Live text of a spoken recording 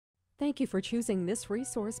Thank you for choosing this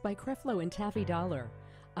resource by Creflo and Taffy Dollar.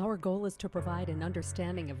 Our goal is to provide an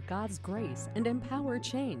understanding of God's grace and empower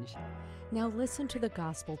change. Now listen to the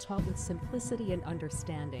gospel taught with simplicity and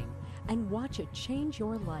understanding, and watch it change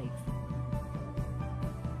your life.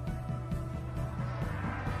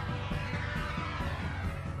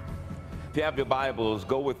 If you have your Bibles,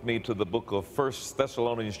 go with me to the book of 1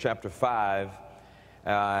 Thessalonians chapter 5.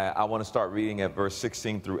 I want to start reading at verse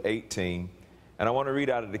 16 through 18. And I want to read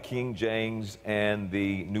out of the King James and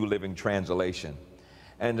the New Living Translation.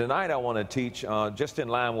 And tonight I want to teach just in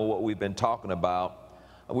line with what we've been talking about.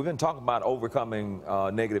 We've been talking about overcoming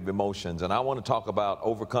negative emotions. And I want to talk about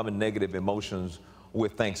overcoming negative emotions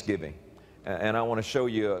with thanksgiving. And I want to show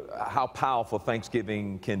you how powerful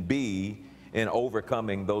thanksgiving can be in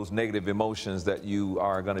overcoming those negative emotions that you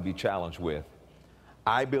are going to be challenged with.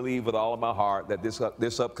 I believe with all of my heart that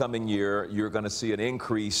this upcoming year, you're going to see an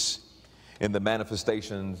increase in the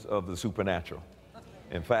manifestations of the supernatural.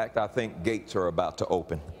 In fact, I think gates are about to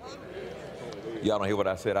open. Y'all don't hear what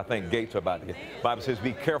I said? I think gates are about to get. The Bible says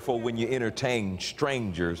be careful when you entertain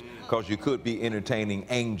strangers, because you could be entertaining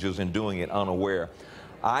angels and doing it unaware.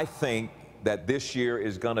 I think that this year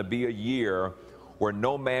is going to be a year where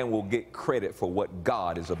no man will get credit for what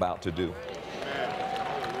God is about to do.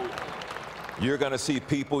 You're going to see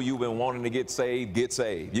people you've been wanting to get saved.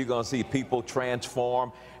 You're going to see people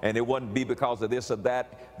transform, and it wouldn't be because of this or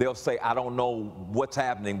that. They'll say, I don't know what's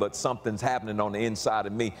happening, but something's happening on the inside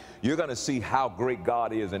of me. You're going to see how great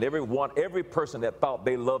God is, and every person that thought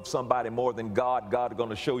they loved somebody more than God is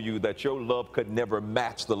going to show you that your love could never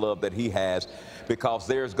match the love that he has, because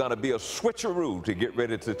there's going to be a switcheroo to get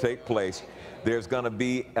ready to take place. There's going to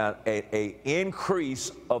be an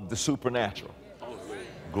increase of the supernatural.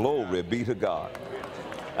 Glory be to God.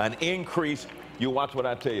 An increase. You watch what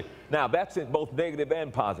I tell you. Now, that's in both negative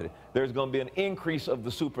and positive. There's going to be an increase of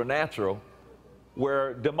the supernatural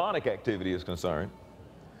where demonic activity is concerned.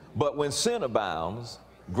 But when sin abounds,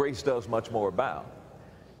 grace does much more abound.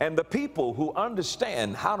 And the people who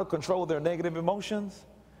understand how to control their negative emotions,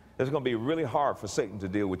 it's going to be really hard for Satan to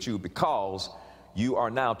deal with you, because you are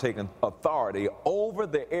now taking authority over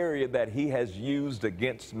the area that he has used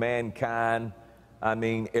against mankind. I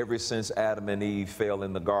mean, ever since Adam and Eve fell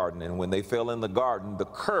in the garden. And when they fell in the garden, the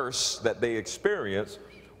curse that they experienced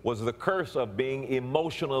was the curse of being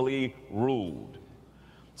emotionally ruled.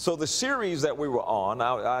 So the series that we were on,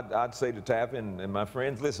 I'd say to Taff and my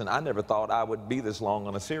friends, listen, I never thought I would be this long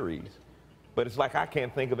on a series. But it's like I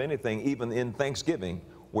can't think of anything, even in Thanksgiving,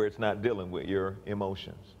 where it's not dealing with your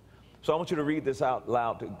emotions. So I want you to read this out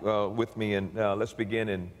loud with me, and let's begin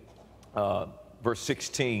in verse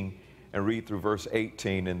 16. And read through verse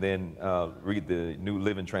 18, and then read the New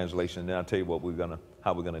Living Translation, and then I'll tell you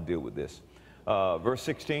how we're gonna deal with this. Verse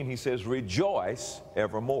 16, he says, rejoice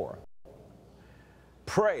evermore.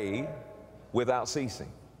 Pray without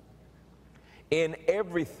ceasing. In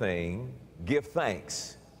everything give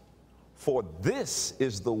thanks, for this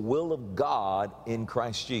is the will of God in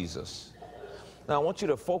Christ Jesus. Now I want you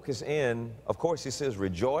to focus in, of course he says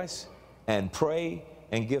rejoice and pray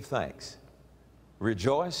and give thanks.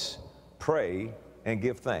 Rejoice, pray, and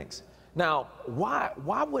give thanks. Now, why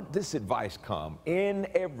would this advice come? In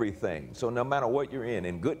everything. So no matter what you're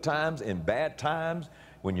in good times, in bad times,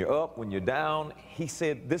 when you're up, when you're down, he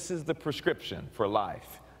said this is the prescription for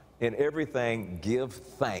life. In everything, give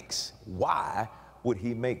thanks. Why would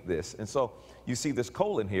he make this? And so you see this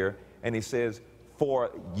colon here, and he says,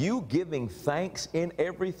 for you giving thanks in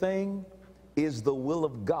everything is the will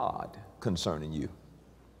of God concerning you.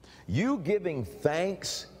 You giving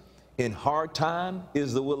thanks in hard time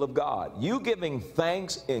is the will of God. You giving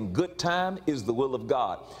thanks in good time is the will of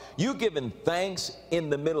God. You giving thanks in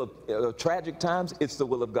the middle of tragic times, it's the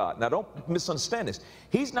will of God. Now don't misunderstand this.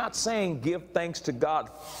 He's not saying give thanks to God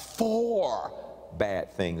for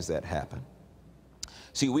bad things that happen.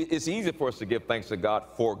 See, it's easy for us to give thanks to God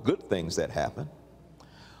for good things that happen.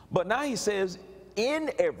 But now he says,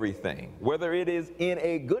 in everything, whether it is in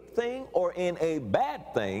a good thing or in a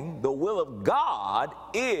bad thing, the will of God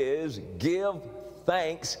is give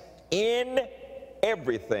thanks in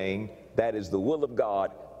everything. That is the will of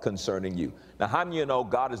God concerning you. Now, how many of you know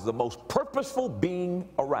God is the most purposeful being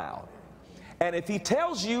around? And if he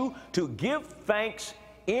tells you to give thanks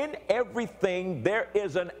in everything, there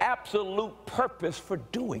is an absolute purpose for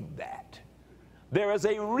doing that. There is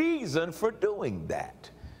a reason for doing that.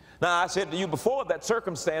 Now, I said to you before that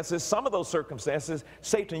some of those circumstances,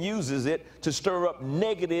 Satan uses it to stir up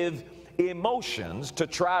negative emotions to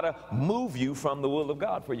try to move you from the will of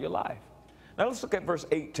God for your life. Now, let's look at verse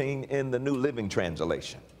 18 in the New Living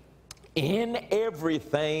Translation. In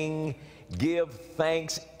everything give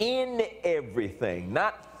thanks in everything,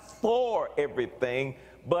 not for everything,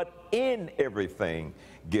 but in everything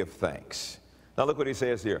give thanks. Now look what he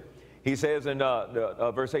says here. He says in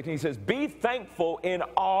verse 18, he says, be thankful in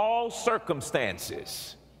all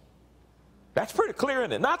circumstances. That's pretty clear,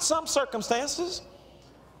 isn't it? Not some circumstances,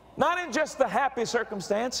 not in just the happy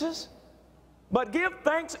circumstances, but give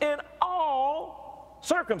thanks in all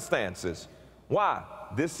circumstances. Why?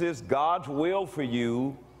 This is God's will for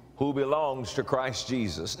you who belongs to Christ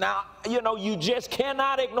Jesus. Now, you know, you just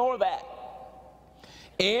cannot ignore that.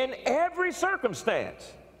 In every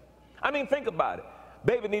circumstance. I mean, think about it.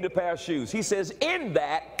 Baby need a pair of shoes. He says, in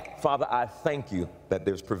that, Father, I thank you that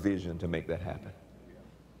there's provision to make that happen.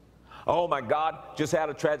 Oh my God, just had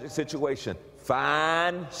a tragic situation.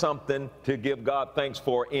 Find something to give God thanks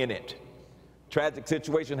for in it. Tragic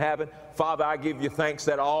situation happened. Father, I give you thanks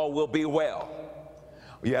that all will be well.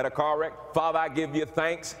 You had a car wreck. Father, I give you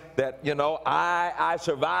thanks that, you know, I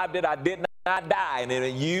survived it. I did not die. And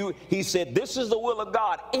then he said, this is the will of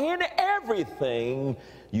God. In everything,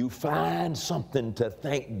 you find something to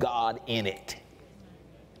thank God in it.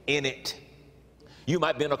 In it. You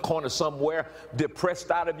might be in a corner somewhere,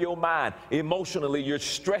 depressed out of your mind. Emotionally, you're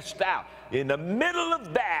stressed out. In the middle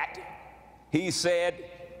of that, he said,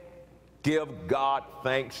 give God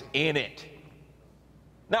thanks in it.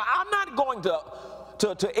 Now, I'm not going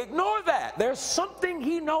to ignore that. There's something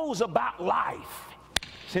he knows about life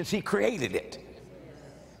since he created it,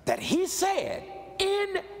 that he said,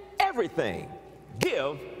 in everything,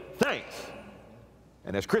 give thanks.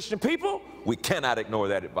 And as Christian people, we cannot ignore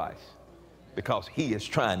that advice, because he is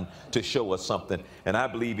trying to show us something, and I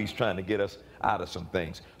believe he's trying to get us out of some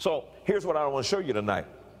things. So here's what I want to show you tonight.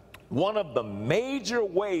 One of the major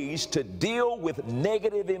ways to deal with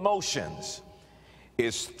negative emotions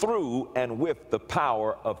is through and with the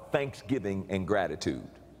power of thanksgiving and gratitude.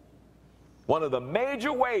 One of the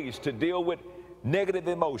major ways to deal with negative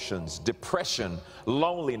emotions, depression,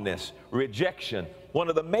 loneliness, rejection, one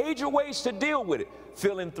of the major ways to deal with it,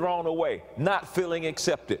 feeling thrown away, not feeling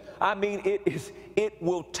accepted. I mean, it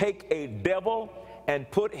will take a devil and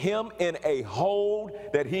put him in a hold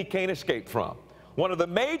that he can't escape from. One of the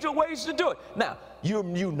major ways to do it. Now, you're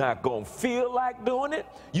not going to feel like doing it.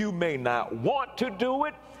 You may not want to do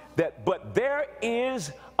it, but there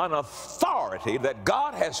is an authority that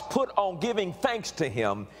God has put on giving thanks to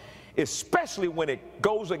him, especially when it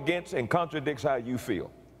goes against and contradicts how you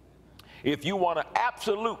feel. If you want to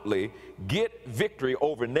absolutely get victory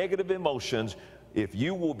over negative emotions, if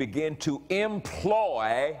you will begin to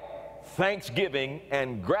employ thanksgiving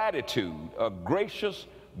and gratitude, a gracious,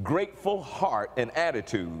 grateful heart and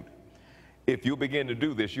attitude, if you begin to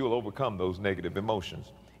do this, you'll overcome those negative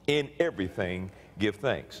emotions. In everything, give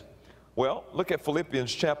thanks. Well, look at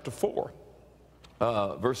Philippians chapter 4,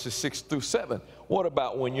 verses 6 through 7. What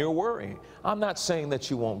about when you're worrying? I'm not saying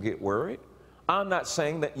that you won't get worried. I'm not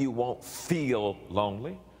saying that you won't feel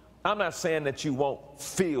lonely. I'm not saying that you won't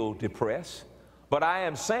feel depressed. But I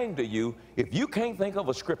am saying to you, if you can't think of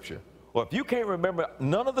a scripture, or if you can't remember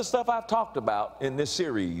none of the stuff I've talked about in this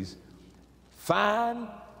series, find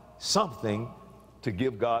something to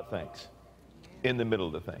give God thanks in the middle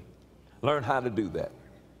of the thing. Learn how to do that.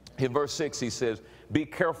 In verse 6, he says, be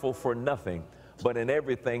careful for nothing, but in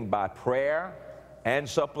everything by prayer and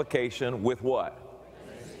supplication with what?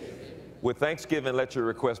 With thanksgiving, let your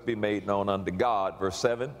requests be made known unto God. Verse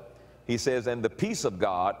 7, he says, and the peace of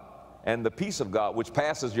God, which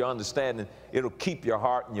passes your understanding, it'll keep your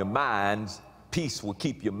heart and your minds. Peace will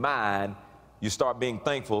keep your mind. You start being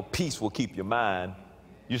thankful, peace will keep your mind.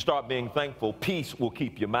 You start being thankful, peace will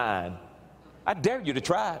keep your mind. I dare you to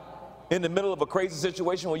try it. In the middle of a crazy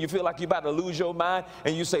situation where you feel like you're about to lose your mind,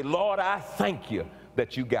 and you say, Lord, I thank you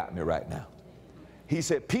that you got me right now. He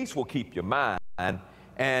said, peace will keep your mind,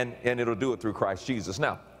 and it'll do it through Christ Jesus.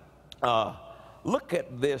 Now, look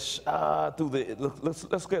at this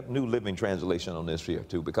let's get New Living Translation on this here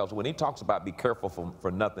too, because when he talks about be careful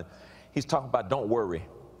for nothing, he's talking about don't worry,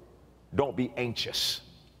 don't be anxious.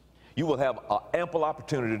 You will have an ample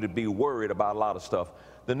opportunity to be worried about a lot of stuff.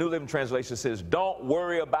 The New Living Translation says, don't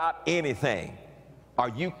worry about anything. Are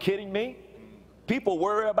you kidding me? People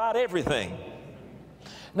worry about everything.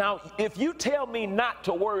 Now, if you tell me not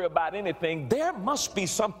to worry about anything, there must be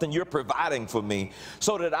something you're providing for me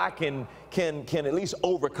so that I can at least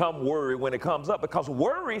overcome worry when it comes up, because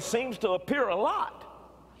worry seems to appear a lot.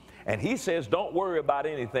 And he says, don't worry about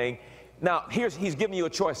anything. Now, he's giving you a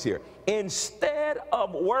choice here. Instead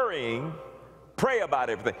of worrying, pray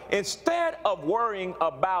about everything. Instead of worrying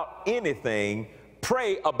about anything,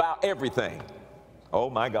 pray about everything. Oh,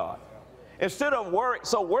 my God. Instead of worry,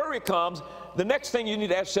 so worry comes, the next thing you need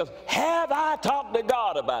to ask yourself, have I talked to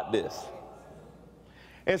God about this?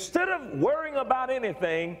 Instead of worrying about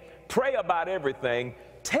anything, pray about everything.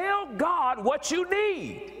 Tell God what you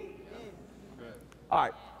need. All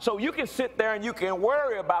right, so you can sit there and you can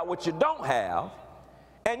worry about what you don't have,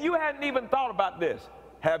 and you hadn't even thought about this.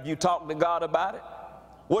 Have you talked to God about it?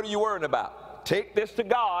 What are you worrying about? Take this to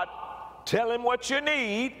God, tell him what you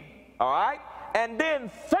need, all right, and then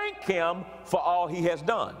thank him for all he has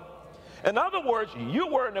done. In other words, you're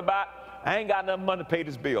worrying about, I ain't got enough money to pay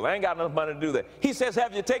this bill. I ain't got enough money to do that. He says,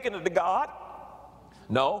 have you taken it to God?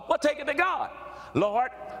 No. Well, take it to God.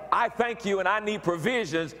 Lord, I thank you, and I need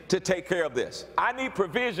provisions to take care of this. I need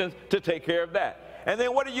provisions to take care of that. And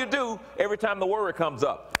then what do every time the worry comes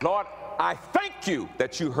up? Lord, I thank you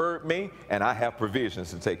that you heard me, and I have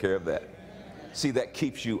provisions to take care of that. See, that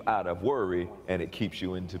keeps you out of worry, and it keeps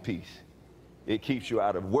you into peace. It keeps you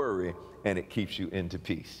out of worry, and it keeps you into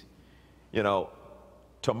peace. You know,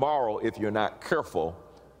 tomorrow, if you're not careful,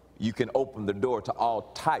 you can open the door to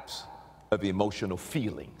all types of emotional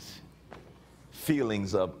feelings.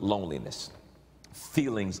 Feelings of loneliness,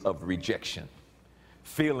 feelings of rejection,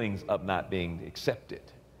 feelings of not being accepted.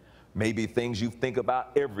 Maybe things you think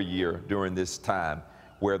about every year during this time,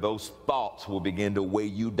 where those thoughts will begin to weigh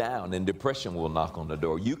you down and depression will knock on the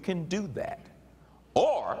door. You can do that.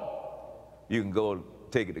 Or you can go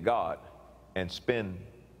take it to God and spend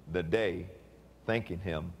the day thanking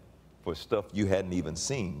him for stuff you hadn't even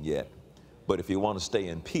seen yet. But if you want to stay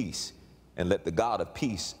in peace and let the God of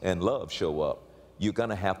peace and love show up, you're going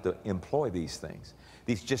to have to employ these things.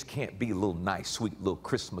 These just can't be little nice, sweet little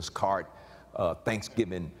Christmas card,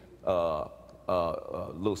 Thanksgiving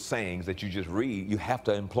little sayings that you just read. You have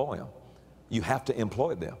to employ them. You have to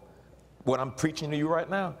employ them. What I'm preaching to you right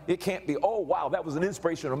now, it can't be, oh, wow, that was an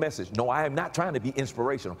inspirational message. No, I am not trying to be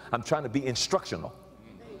inspirational. I'm trying to be instructional.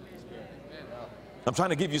 I'm trying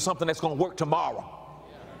to give you something that's going to work tomorrow.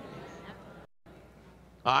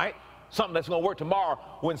 All right? Something that's going to work tomorrow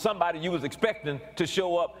when somebody you was expecting to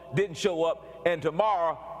show up didn't show up, and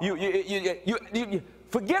tomorrow you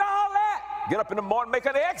forget all that. Get up in the morning, make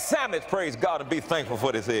an egg sandwich, praise God, and be thankful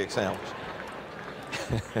for this egg sandwich.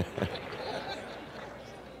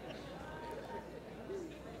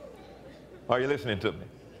 Are you listening to me?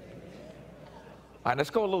 All right, let's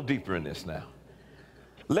go a little deeper in this now.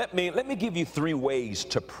 Let me give you 3 ways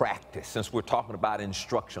to practice, since we're talking about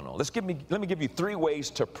instructional. Let me give you 3 ways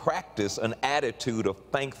to practice an attitude of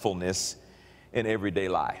thankfulness in everyday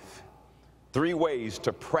life. 3 ways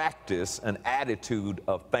to practice an attitude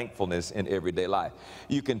of thankfulness in everyday life.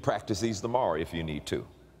 You can practice these tomorrow if you need to.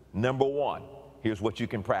 Number 1, here's what you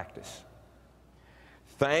can practice.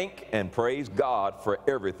 Thank and praise God for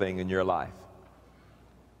everything in your life.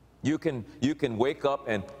 You can wake up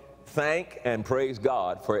and thank and praise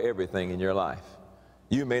God for everything in your life.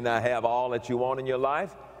 You may not have all that you want in your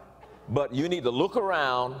life, but you need to look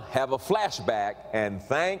around, have a flashback, and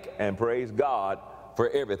thank and praise God for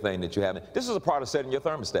everything that you have. This is a part of setting your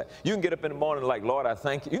thermostat. You can get up in the morning like, Lord, I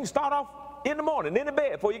thank you. You can start off in the morning, in the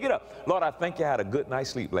bed before you get up. Lord, I thank you I had a good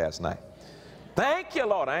night's sleep last night. Thank you,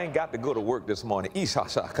 Lord, I ain't got to go to work this morning. You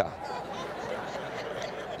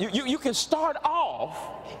can start off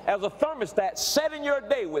as a thermostat, setting your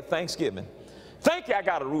day with thanksgiving. Thank you, I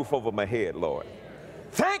got a roof over my head, Lord.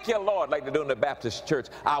 Thank you, Lord, like they do in the Baptist church,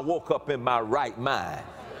 I woke up in my right mind.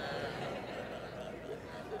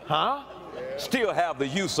 Huh? Still have the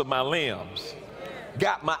use of my limbs.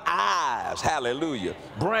 Got my eyes, hallelujah.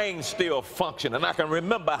 Brain still functioning. I can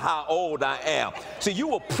remember how old I am. See, you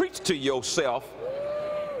will preach to yourself,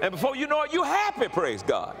 and before you know it, you're happy, praise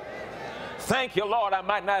God. Thank you, Lord, I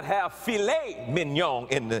might not have filet mignon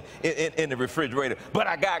in the refrigerator, but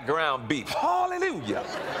I got ground beef. Hallelujah.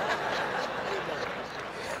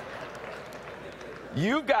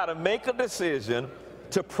 You got to make a decision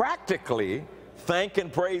to practically thank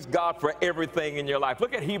and praise God for everything in your life.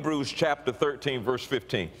 Look at Hebrews chapter 13, verse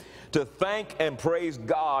 15. To thank and praise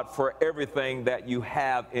God for everything that you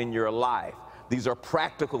have in your life. These are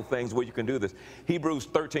practical things where you can do this. Hebrews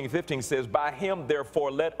 13:15 says, by him, therefore,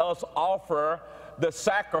 let us offer the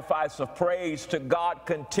sacrifice of praise to God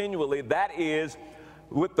continually. That is,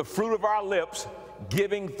 with the fruit of our lips,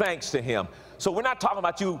 giving thanks to him. So we're not talking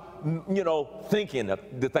about you thinking of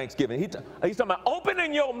the Thanksgiving. He's talking about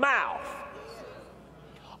opening your mouth.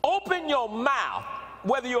 Open your mouth.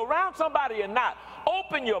 Whether you're around somebody or not,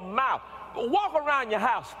 open your mouth. Walk around your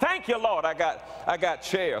house. Thank you, Lord, I got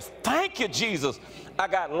chairs. Thank you, Jesus, I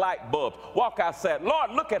got light bulbs. Walk outside.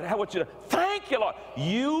 Lord, look at what you do. Thank you, Lord.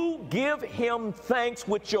 You give him thanks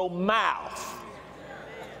with your mouth.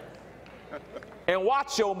 And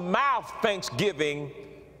watch your mouth, thanksgiving,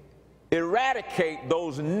 eradicate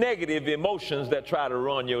those negative emotions that try to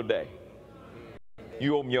run your day.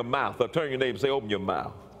 You open your mouth, or turn your neighbor and say, open your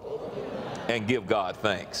mouth and give God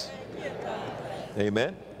thanks.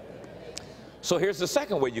 Amen. So here's the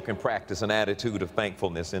second way you can practice an attitude of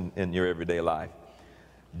thankfulness in your everyday life.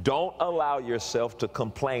 Don't allow yourself to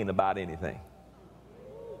complain about anything.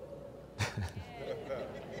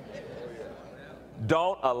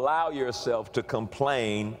 Don't allow yourself to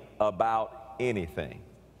complain about anything.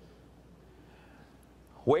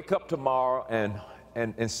 Wake up tomorrow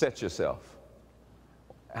and set yourself.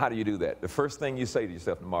 How do you do that? The first thing you say to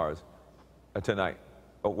yourself tomorrow is, tonight,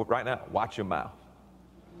 right now, watch your mouth.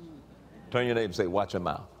 Turn your neighbor and say, watch your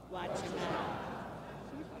mouth. Watch your mouth.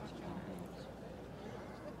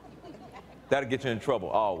 That'll get you in trouble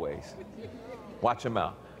always. Watch your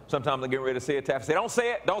mouth. Sometimes I get ready to say it, Taffy say, don't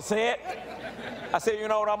say it, don't say it. I say, you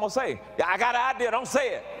know what I'm going to say? Yeah, I got an idea, don't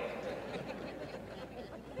say it.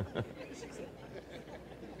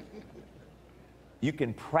 You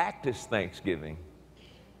can practice Thanksgiving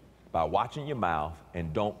by watching your mouth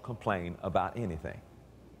and don't complain about anything.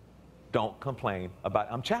 Don't complain about,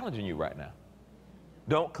 I'm challenging you right now.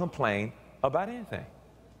 Don't complain about anything.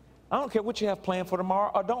 I don't care what you have planned for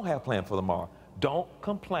tomorrow or don't have planned for tomorrow. Don't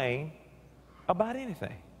complain about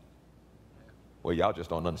anything. Well, y'all just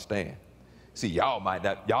don't understand. See, y'all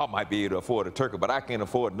might be able to afford a turkey, but I can't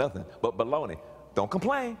afford nothing but bologna. Don't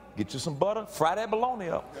complain. Get you some butter, fry that bologna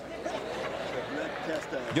up.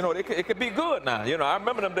 You know, it could be good now. You know, I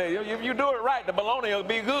remember them days. If you do it right, the bologna will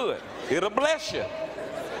be good. It'll bless you.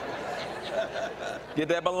 Get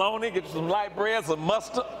that bologna, get you some light bread, some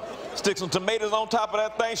mustard, stick some tomatoes on top of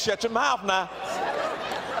that thing, shut your mouth now.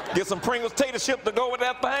 Get some Pringles tater chip to go with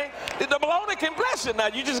that thing. The bologna can bless you now.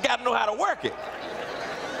 You just got to know how to work it.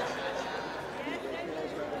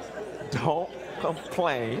 Don't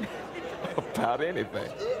complain about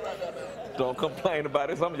anything. Don't complain about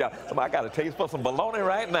it. Some of y'all, I got a taste for some bologna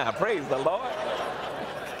right now. Praise the Lord.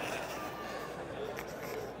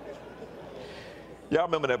 Y'all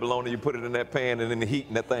remember that bologna? You put it in that pan and in the heat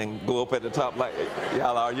and that thing go up at the top like, you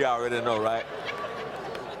already know, right?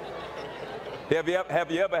 Have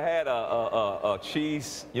you ever had a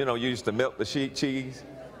cheese? You know, you used to melt the cheese.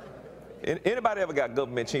 Anybody ever got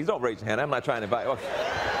government cheese? Don't raise your hand. I'm not trying to invite. Okay.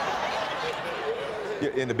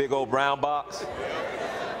 You're in the big old brown box,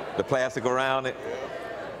 the plastic around it,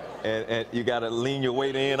 and you got to lean your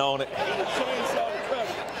weight in on it.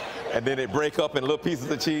 And then it break up in little pieces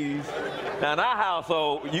of cheese. Now in our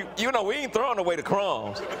household, you know, we ain't throwing away the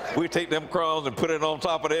crumbs. We take them crumbs and put it on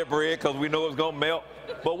top of that bread because we know it's going to melt.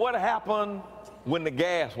 But what happened when the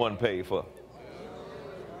gas wasn't paid for?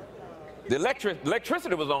 The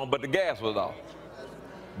electricity was on, but the gas was off.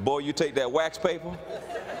 Boy, you take that wax paper,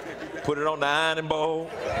 put it on the ironing board,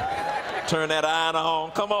 turn that iron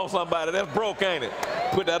on. Come on, somebody, that's broke, ain't it?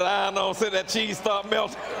 Put that iron on, see that cheese start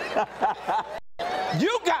melting.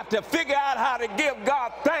 You got to figure out how to give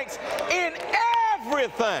God thanks in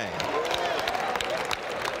everything.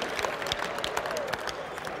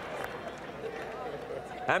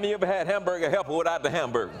 How many of you ever had hamburger helper without the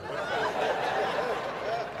hamburger?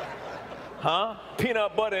 Huh?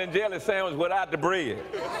 Peanut butter and jelly sandwich without the bread.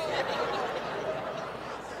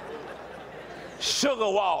 Sugar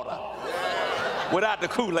water without the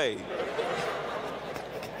Kool-Aid.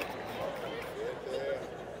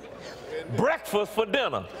 Breakfast for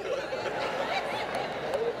dinner.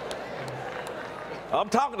 I'm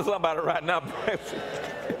talking to somebody right now.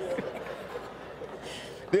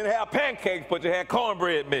 Didn't have pancakes, but you had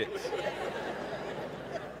cornbread mix.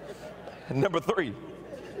 Number 3.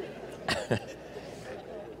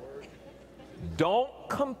 Don't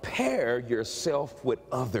compare yourself with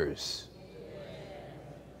others.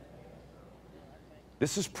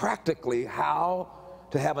 This is practically how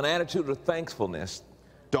to have an attitude of thankfulness.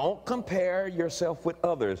 Don't compare yourself with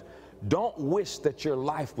others. Don't wish that your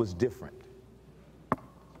life was different.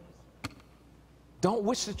 Don't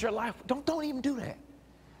wish that your life, don't even do that.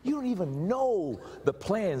 You don't even know the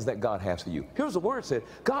plans that God has for you. Here's the word said.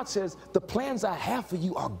 God says, the plans I have for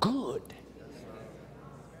you are good.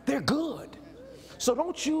 They're good. So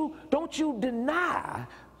don't you deny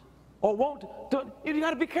or you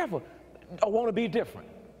got to be careful. I want to be different.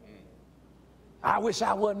 I wish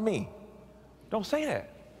I wasn't me. Don't say that.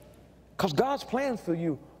 Because God's plans for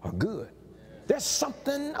you are good. There's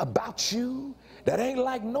something about you that ain't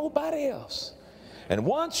like nobody else. And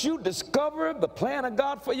once you discover the plan of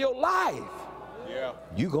God for your life,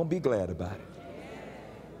 you're going to be glad about it.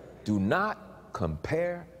 Do not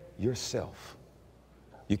compare yourself.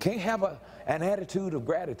 You can't have an attitude of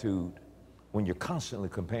gratitude when you're constantly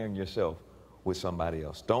comparing yourself with somebody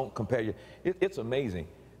else. Don't compare your, it's amazing.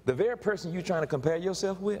 The very person you're trying to compare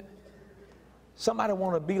yourself with, somebody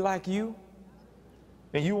want to be like you,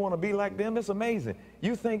 and you want to be like them. It's amazing.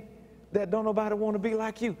 You think that don't nobody want to be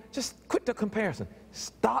like you. Just quit the comparison.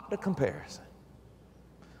 Stop the comparison.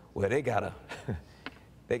 Well, they got a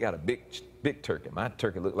they got a big turkey. My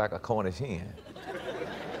turkey looked like a Cornish hen.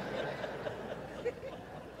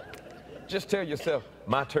 Just tell yourself,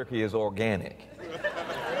 my turkey is organic.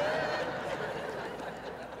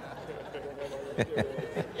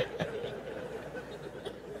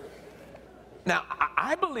 Now,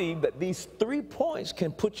 I believe that these 3 points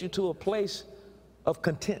can put you to a place of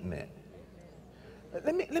contentment.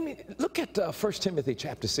 Let me look at 1 Timothy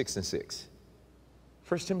chapter 6 and 6.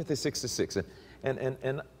 1 Timothy 6 and 6.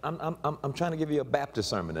 And I'm trying to give you a Baptist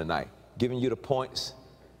sermon tonight, giving you the points,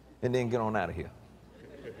 and then get on out of here.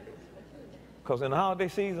 Because in the holiday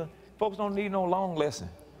season, folks don't need no long lesson.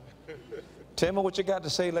 Tell me what you got to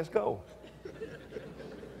say, let's go.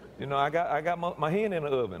 You know, I got my hen in the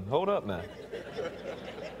oven. Hold up now.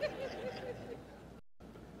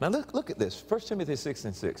 Now look at this, 1 Timothy 6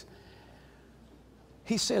 and 6.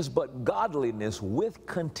 He says, but godliness with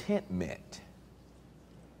contentment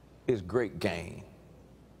is great gain.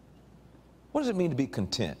 What does it mean to be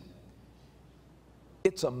content?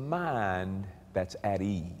 It's a mind that's at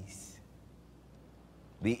ease.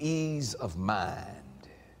 The ease of mind.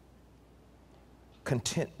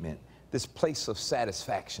 Contentment, this place of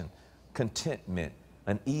satisfaction. Contentment,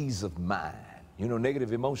 an ease of mind. You know,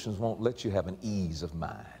 negative emotions won't let you have an ease of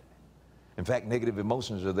mind. In fact, negative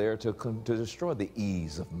emotions are there to destroy the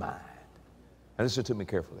ease of mind. Now listen to me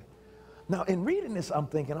carefully. Now, in reading this, I'm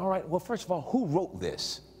thinking, all right, well, first of all, who wrote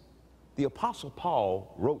this? The Apostle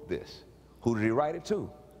Paul wrote this. Who did he write it to?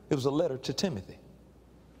 It was a letter to Timothy.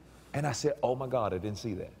 And I said, oh my God, I didn't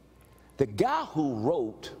see that. The guy who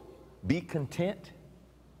wrote, be content,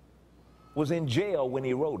 was in jail when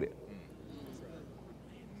he wrote it.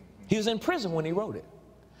 He was in prison when he wrote it.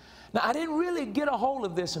 Now, I didn't really get a hold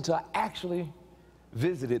of this until I actually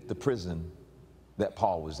visited the prison that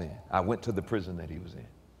Paul was in. I went to the prison that he was in.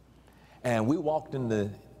 And we walked in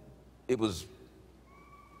it was,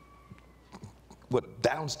 what,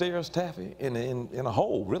 downstairs, Taffy? In a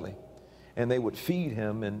hole, really. And they would feed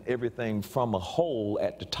him and everything from a hole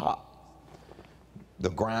at the top.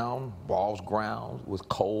 The ground, Paul's ground, was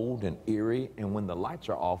cold and eerie, and when the lights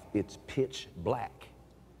are off, it's pitch black.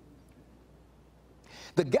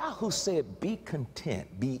 The guy who said, be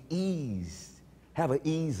content, be eased, have an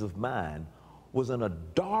ease of mind, was in a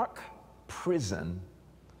dark prison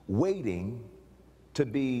waiting to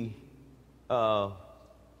be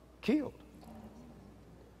killed.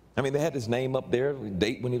 I mean, they had his name up there, the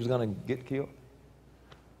date when he was going to get killed.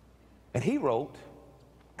 And he wrote,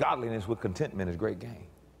 godliness with contentment is great gain.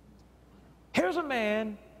 Here's a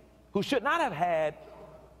man who should not have had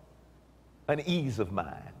an ease of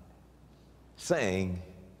mind, saying,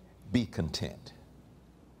 be content.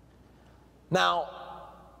 Now,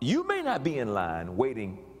 you may not be in line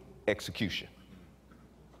waiting execution.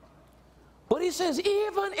 But he says,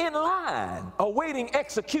 even in line awaiting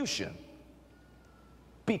execution,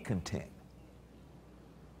 be content.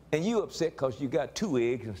 And you upset because you got 2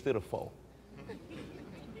 eggs instead of 4.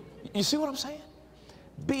 You see what I'm saying?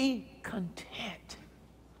 Be content.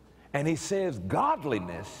 And he says,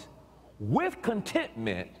 godliness with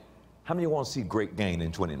contentment. How many want to see great gain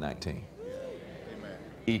in 2019? Amen.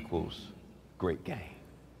 Equals great gain.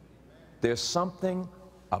 There's something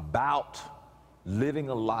about living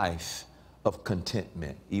a life of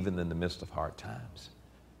contentment, even in the midst of hard times,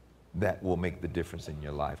 that will make the difference in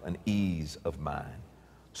your life, an ease of mind.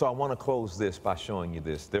 So I want to close this by showing you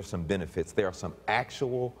this. There's some benefits. There are some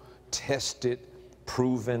actual, tested,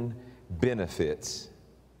 proven benefits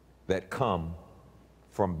that come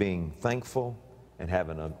from being thankful and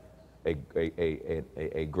having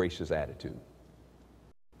a gracious attitude.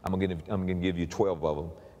 I'm going to give you 12 of them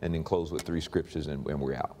and then close with 3 scriptures and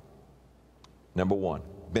we're out. Number 1,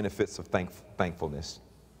 benefits of thankfulness.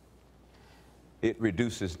 It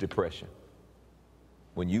reduces depression.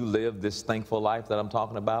 When you live this thankful life that I'm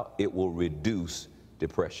talking about, it will reduce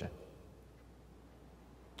depression.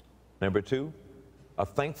 Number 2, a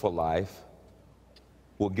thankful life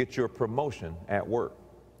will get you a promotion at work.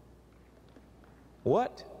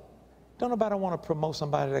 What? Don't nobody want to promote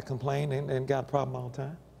somebody that complains and got a problem all the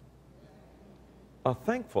time? A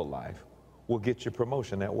thankful life will get you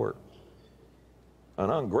promotion at work. An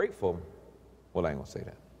ungrateful, well, I ain't gonna say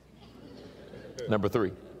that. Number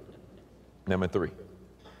 3,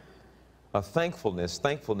 a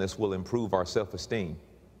thankfulness will improve our self-esteem.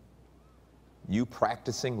 you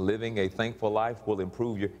practicing living a thankful life will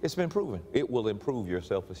improve your, it's been proven, it will improve your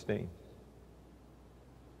self-esteem.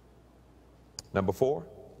 Number 4,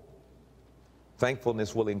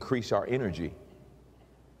 thankfulness will increase our energy.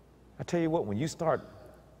 I tell you what, when you start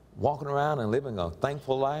walking around and living a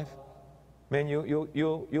thankful life, man,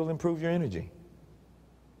 you'll improve your energy.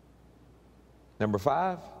 Number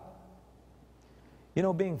 5, you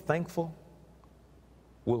know, being thankful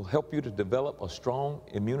will help you to develop a strong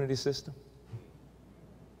immunity system.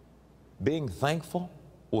 Being thankful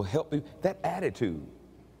will help you, that attitude,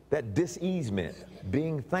 that dis-easement,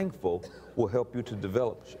 being thankful will help you to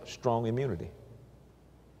develop strong immunity.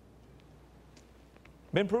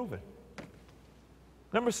 Been proven.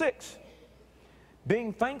 Number 6,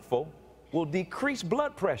 being thankful will decrease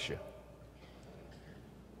blood pressure.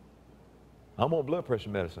 I'm on blood pressure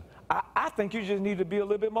medicine. I think you just need to be a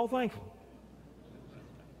little bit more thankful.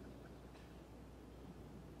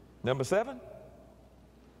 Number 7,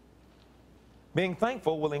 being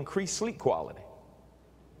thankful will increase sleep quality.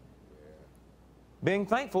 Being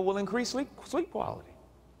thankful will increase sleep quality.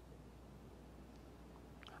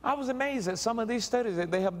 I was amazed at some of these studies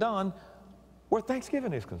that they have done where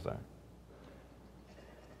Thanksgiving is concerned.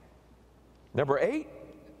 Number 8,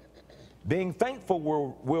 being thankful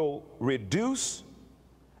will reduce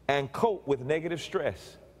and cope with negative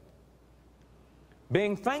stress.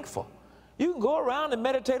 Being thankful. You can go around and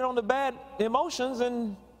meditate on the bad emotions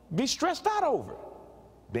and be stressed out over it.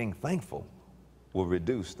 Being thankful will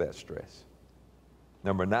reduce that stress.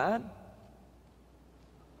 Number 9,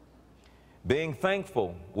 being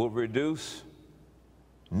thankful will reduce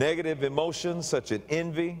negative emotions such as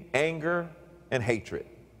envy, anger, and hatred.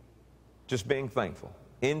 Just being thankful.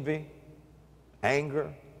 Envy,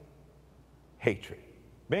 anger, hatred.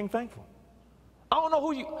 Being thankful. I don't know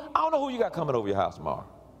who you got coming over your house tomorrow.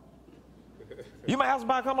 You might have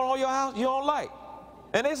somebody coming over your house you don't like,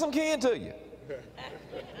 and there's some kin to you.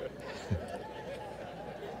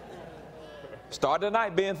 Start the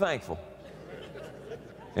night being thankful,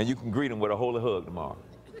 and you can greet them with a holy hug tomorrow.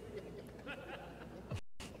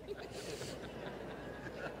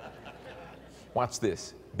 Watch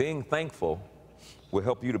this. Being thankful will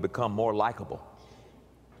help you to become more likable.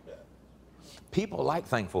 People like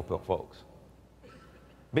thankful folks.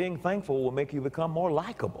 Being thankful will make you become more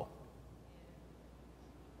likable.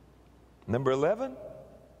 Number 11,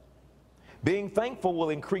 being thankful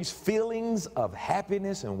will increase feelings of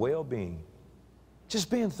happiness and well-being. Just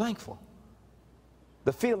being thankful.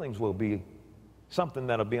 The feelings will be something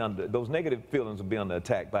that'll be under, those negative feelings will be under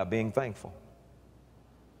attack by being thankful.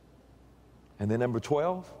 And then number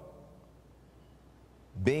 12,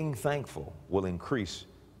 being thankful will increase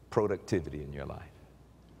productivity in your life.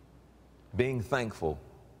 Being thankful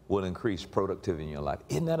will increase productivity in your life.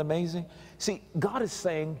 Isn't that amazing? See, God is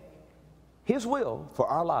saying His will for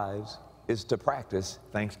our lives is to practice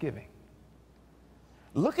thanksgiving.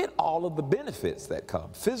 Look at all of the benefits that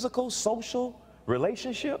come. Physical, social,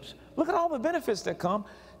 relationships. Look at all the benefits that come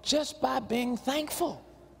just by being thankful.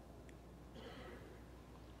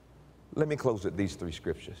 Let me close with these 3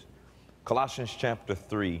 scriptures. Colossians chapter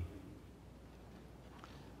 3,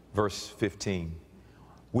 verse 15.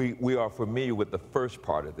 We are familiar with the first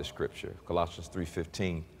part of the scripture, Colossians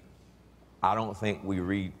 3:15. I don't think we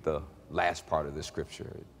read the last part of the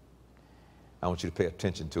scripture. I want you to pay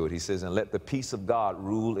attention to it. He says, and let the peace of God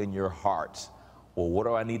rule in your hearts. Well, what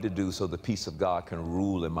do I need to do so the peace of God can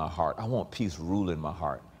rule in my heart? I want peace rule in my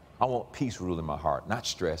heart. I want peace rule in my heart, not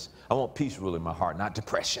stress. I want peace rule in my heart, not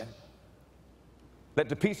depression. Let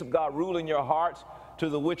the peace of God rule in your hearts, to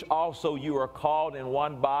the which also you are called in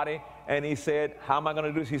one body. And he said, how am I going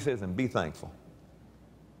to do this? He says, and be thankful.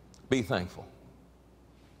 Be thankful.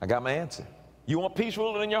 I got my answer. You want peace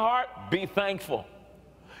ruling in your heart? Be thankful.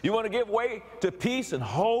 You want to give way to peace and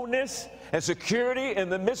wholeness and security in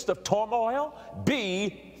the midst of turmoil?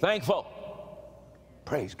 Be thankful.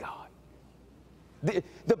 Praise God.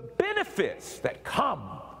 The benefits that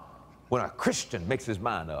come when a Christian makes his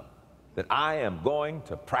mind up that I am going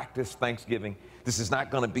to practice thanksgiving. This is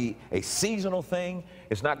not going to be a seasonal thing.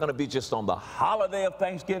 It's not going to be just on the holiday of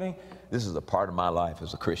Thanksgiving. This is a part of my life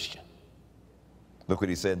as a Christian. Look what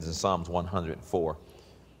he says in Psalms 104,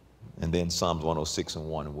 and then Psalms 106 and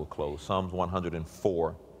 1, and we'll close. Psalms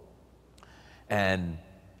 104, and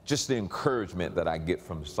just the encouragement that I get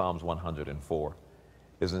from Psalms 104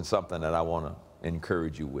 isn't something that I want to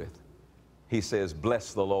encourage you with. He says,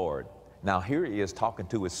 bless the Lord. Now here he is talking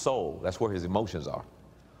to his soul. That's where his emotions are.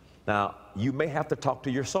 Now you may have to talk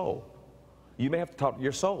to your soul. You may have to talk to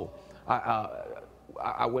your soul.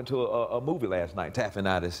 I went to a movie last night, Taffy and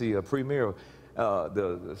I, to see a premiere,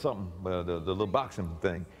 the little boxing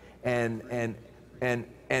thing. And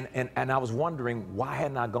I was wondering, why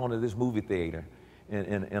hadn't I gone to this movie theater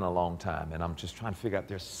in a long time? And I'm just trying to figure out,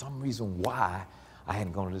 there's some reason why I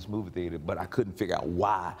hadn't gone to this movie theater, but I couldn't figure out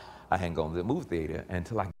why I hadn't gone to the movie theater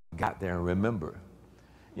until I got there and remember.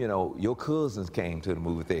 You know, your cousins came to the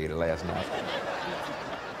movie theater last night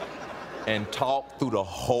and talked through the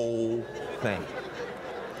whole thing.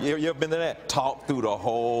 You ever been to that? Talked through the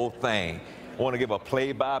whole thing. Want to give a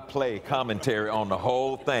play-by-play commentary on the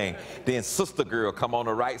whole thing. Then sister girl come on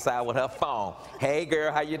the right side with her phone. Hey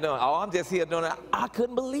girl, how you doing? Oh, I'm just here doing it. I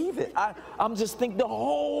couldn't believe it. I'm just thinking the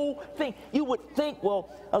whole thing. You would think, well,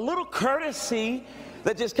 a little courtesy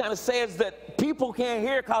that just kind of says that people can't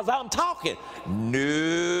hear because I'm talking.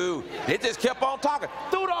 No, they just kept on talking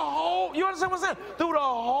through the whole, you understand what I'm saying? Through the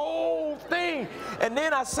whole thing. And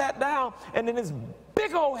then I sat down, and then this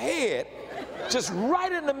big old head just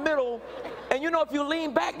right in the middle. And you know, if you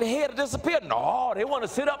lean back, the head will disappear. No, they want to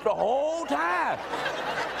sit up the whole time.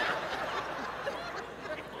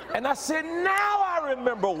 And I said, now I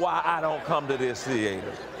remember why I don't come to this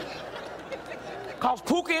theater. Because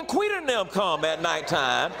Pookie and Quita and them come at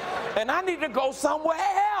nighttime, and I need to go somewhere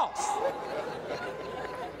else.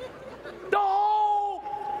 The whole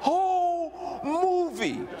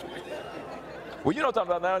movie. Well, you know what I'm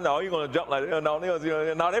talking about now? No, you're going to jump like that. No,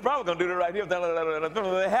 they're probably going to do that right here.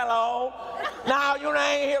 Hello? No, you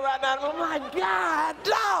ain't here right now. Oh, my God,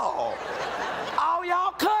 dog. All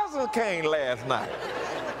y'all cousins came last night.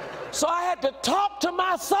 So I had to talk to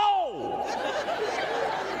my soul.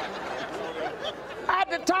 I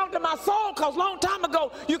had to talk to my soul, because a long time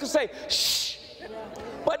ago, you could say, shh.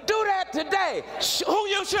 But do that today. Shh. Who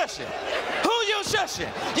you shushing? Who you shushing?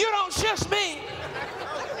 You don't shush me.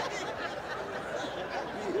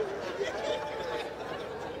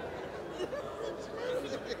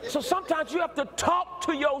 So sometimes you have to talk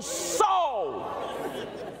to your soul.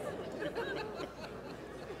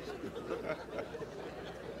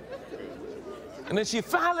 And then she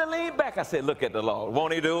finally leaned back. I said, look at the Lord.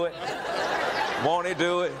 Won't he do it? Won't he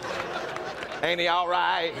do it? Ain't he all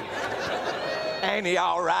right? Ain't he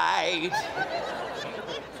all right?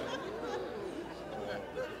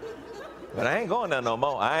 But I ain't going there no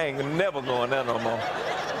more. I ain't never going there no more.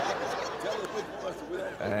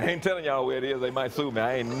 I ain't telling y'all where it is. They might sue me.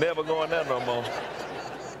 I ain't never going there no more.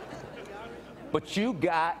 But you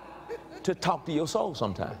got to talk to your soul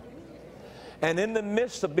sometime. And in the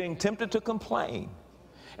midst of being tempted to complain,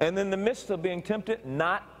 and in the midst of being tempted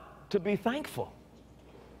not to be thankful,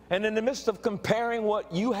 and in the midst of comparing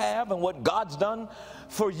what you have and what God's done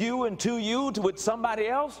for you and to you with somebody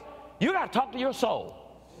else, you got to talk to your soul.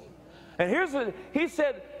 And here's what he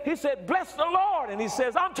said, bless the Lord. And he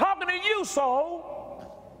says, I'm talking to you, soul.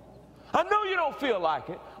 I know you don't feel like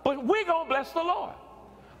it, but we're going to bless the Lord.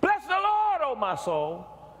 Bless the Lord, oh my soul.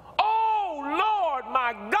 Oh Lord,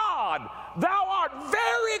 my God, thou art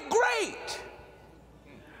very great.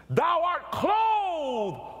 Thou art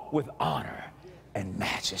clothed with honor and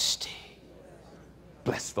majesty.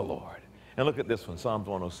 Bless the Lord. And look at this one, Psalms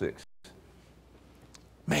 106.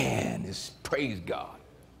 Man, just praise God.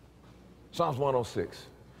 Psalms 106.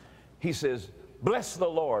 He says, bless the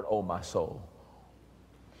Lord, O my soul.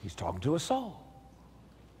 He's talking to a soul.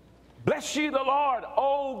 Bless ye the Lord.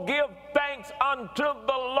 Oh, give thanks unto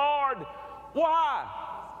the Lord. Why?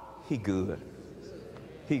 He good.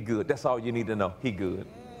 He good. That's all you need to know. He good.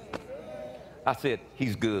 I said,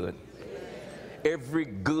 he's good. Every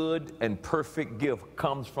good and perfect gift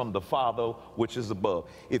comes from the Father which is above.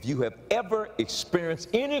 If you have ever experienced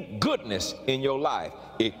any goodness in your life,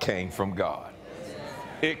 it came from God.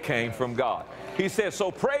 It came from God. He says,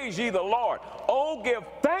 so praise ye the Lord. Oh, give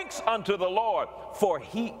thanks unto the Lord, for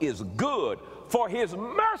he is good. For his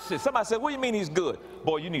mercy. Somebody said, what do you mean he's good?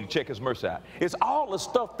 Boy, you need to check his mercy out. It's all the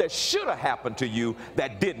stuff that should have happened to you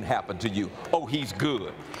that didn't happen to you. Oh, he's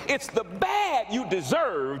good. It's the bad you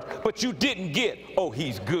deserved, but you didn't get. Oh,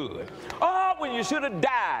 he's good. Oh, when you should have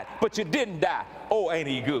died, but you didn't die. Oh, ain't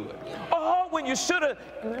he good? Oh, when you should have,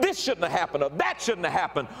 this shouldn't have happened, or that shouldn't have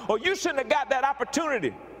happened, or you shouldn't have got that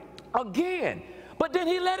opportunity again. But then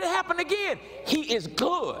he let it happen again. He is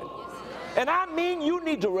good. And I mean, you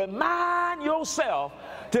need to remind yourself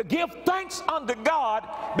to give thanks unto God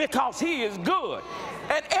because he is good.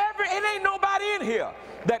 And it ain't nobody in here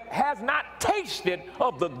that has not tasted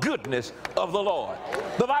of the goodness of the Lord.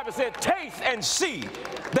 The Bible said, taste and see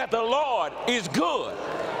that the Lord is good.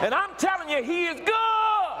 And I'm telling you, he is good.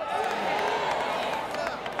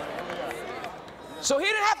 So he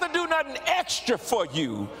didn't have to do nothing extra for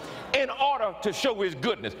you in order to show his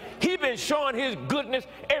goodness. He's been showing his goodness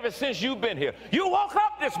ever since you've been here. You woke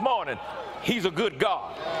up this morning. He's a good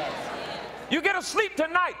God. You get a sleep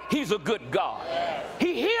tonight, he's a good God.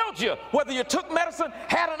 He healed you, whether you took medicine,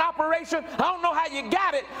 had an operation, I don't know how you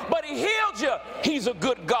got it, but he healed you. He's a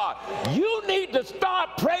good God. You need to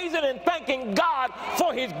start praising and thanking God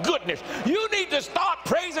for his goodness. You need to start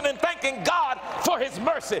praising and thanking God for his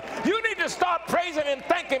mercy. You need to start praising and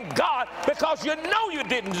thanking God because you know you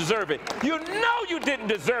didn't deserve it. You know you didn't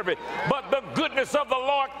deserve it, but the goodness of the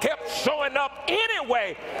Lord kept showing up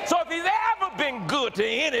anyway. So if he's ever been good to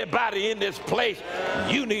anybody in this place,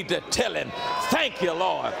 you need to tell him, thank you,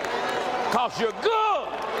 Lord, because you're good.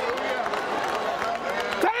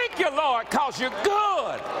 Thank you, Lord, because you're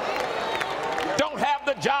good. Don't have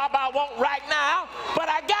the job I want right now, but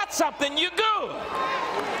I got something. You're good.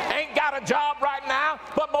 Ain't got a job right now,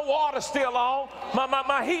 but my water's still on.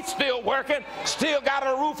 My heat's still working. Still got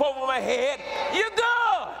a roof over my head. You're good.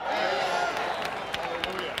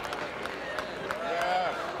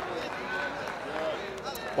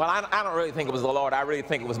 Well, I don't really think it was the Lord. I really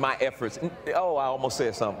think it was my efforts. Oh, I almost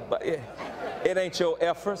said something. But it ain't your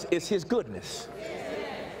efforts. It's his goodness.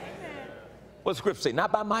 What does Scripture say?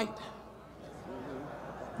 Not by might,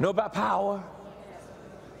 nor by power,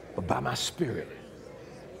 but by my Spirit,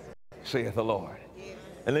 saith the Lord.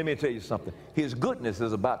 And let me tell you something. His goodness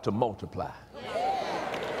is about to multiply.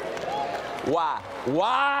 Why?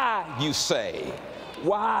 Why, you say,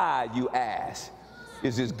 why, you ask,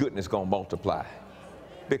 is his goodness going to multiply?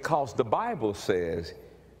 Because the Bible says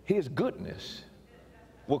his goodness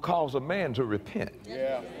will cause a man to repent.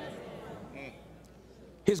 Yeah.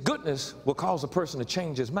 His goodness will cause a person to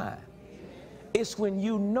change his mind. It's when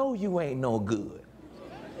you know you ain't no good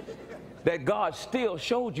that God still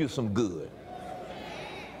showed you some good.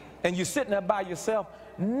 And you're sitting there by yourself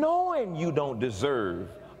knowing you don't deserve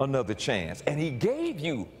another chance. And he gave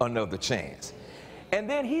you another chance. And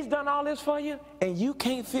then he's done all this for you and you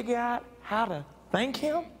can't figure out how to thank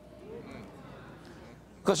him?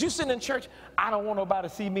 Because you're sitting in church, I don't want nobody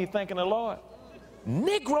to see me thanking the Lord.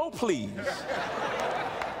 Negro, please.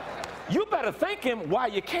 You better thank him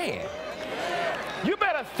while you can. You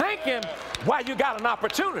better thank him while you got an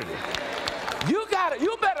opportunity. You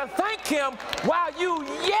better thank him while you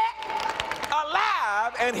yet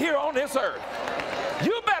alive and here on this earth.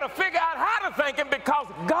 You better figure out how to thank him because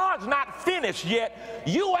God's not finished yet.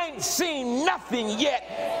 You ain't seen nothing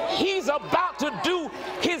yet. He's about to do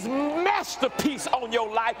his masterpiece on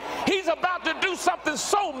your life. He's about to do something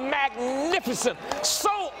so magnificent,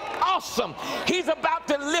 so awesome. He's about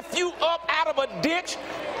to lift you up out of a ditch,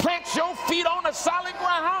 plant your feet on a solid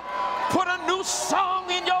ground, put a new song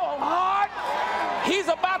in your heart. He's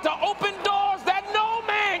about to open doors that no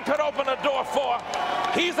man could open a door for.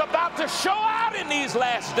 He's about to show out in these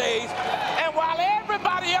last days. And while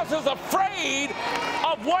everybody else is afraid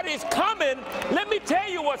of what is coming, let me tell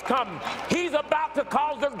you what's coming. He's about to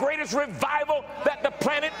cause the greatest revival that the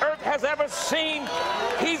planet Earth has ever seen.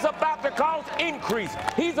 He's about to cause increase.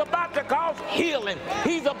 He's about to cause healing.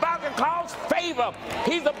 He's about to cause favor.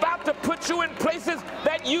 He's about to put you in places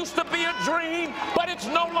that used to be a dream, but it's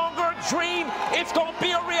no longer a dream. It's going to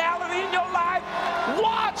be a reality in your life.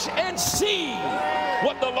 Watch and see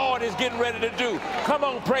what the Lord is getting ready to do. Come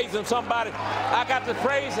on, praise him, somebody. I got to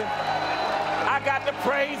praise him. I got to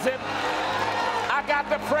praise him. I got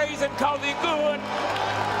to praise him because he's good.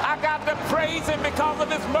 I got to praise him because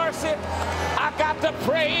of his mercy. I got to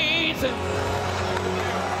praise him.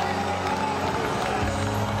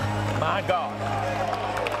 My God.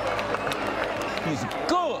 He's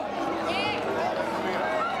good.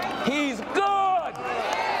 He's good.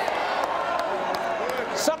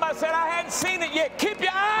 Somebody said, I hadn't seen it yet. Keep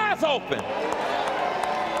your eyes open.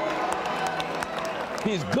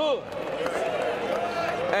 He's good.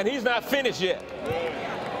 And he's not finished yet.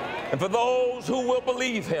 And for those who will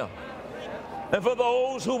believe him, and for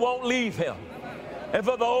those who won't leave him, and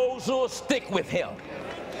for those who will stick with him,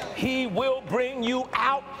 he will bring you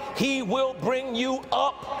out. He will bring you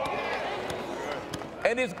up.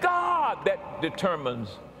 And it's God that determines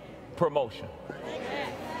promotion.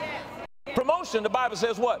 Promotion, the Bible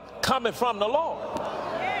says what? Coming from the Lord.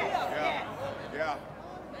 Yeah.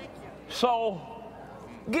 So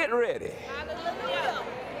get ready.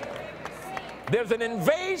 There's an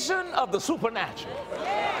invasion of the supernatural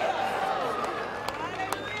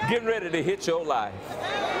getting ready to hit your life.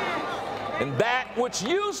 And that which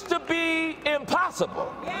used to be impossible,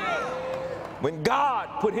 when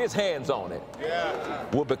God put his hands on it,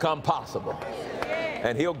 will become possible.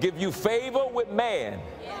 And he'll give you favor with man.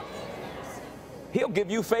 He'll give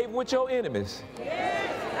you favor with your enemies.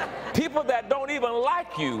 People that don't even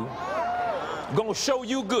like you gonna show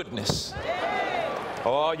you goodness.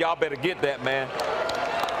 Oh, y'all better get that, man.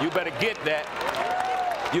 You better get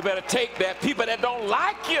that. You better take that. People that don't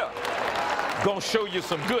like you gonna show you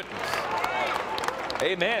some goodness.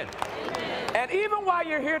 Amen. And even while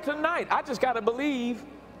you're here tonight, I just got to believe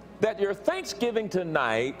that your Thanksgiving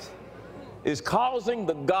tonight is causing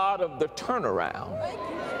the God of the turnaround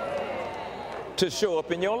to show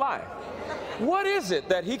up in your life. What is it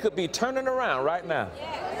that he could be turning around right now?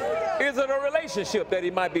 Is it a relationship that he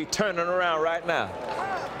might be turning around right now?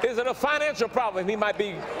 Is it a financial problem he might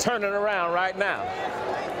be turning around right now?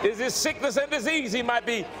 Is it sickness and disease he might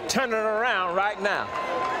be turning around right now?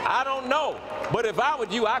 I don't know. But if I were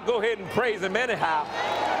you, I'd go ahead and praise him anyhow.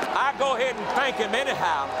 I'd go ahead and thank him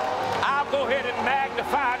anyhow. I'll go ahead and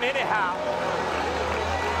magnify him anyhow.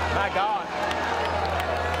 My God.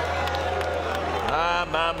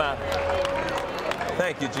 My.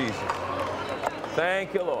 Thank you, Jesus.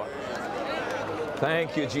 Thank you, Lord.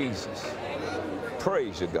 Thank you, Jesus.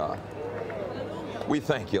 Praise you, God. We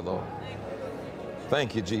thank you, Lord.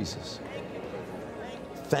 Thank you, Jesus.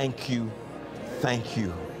 Thank you. Thank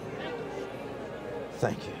you.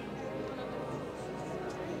 Thank you.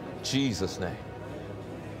 In Jesus' name.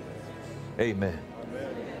 Amen.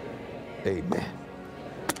 Amen.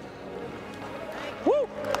 Woo!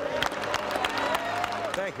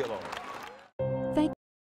 Thank you, Lord.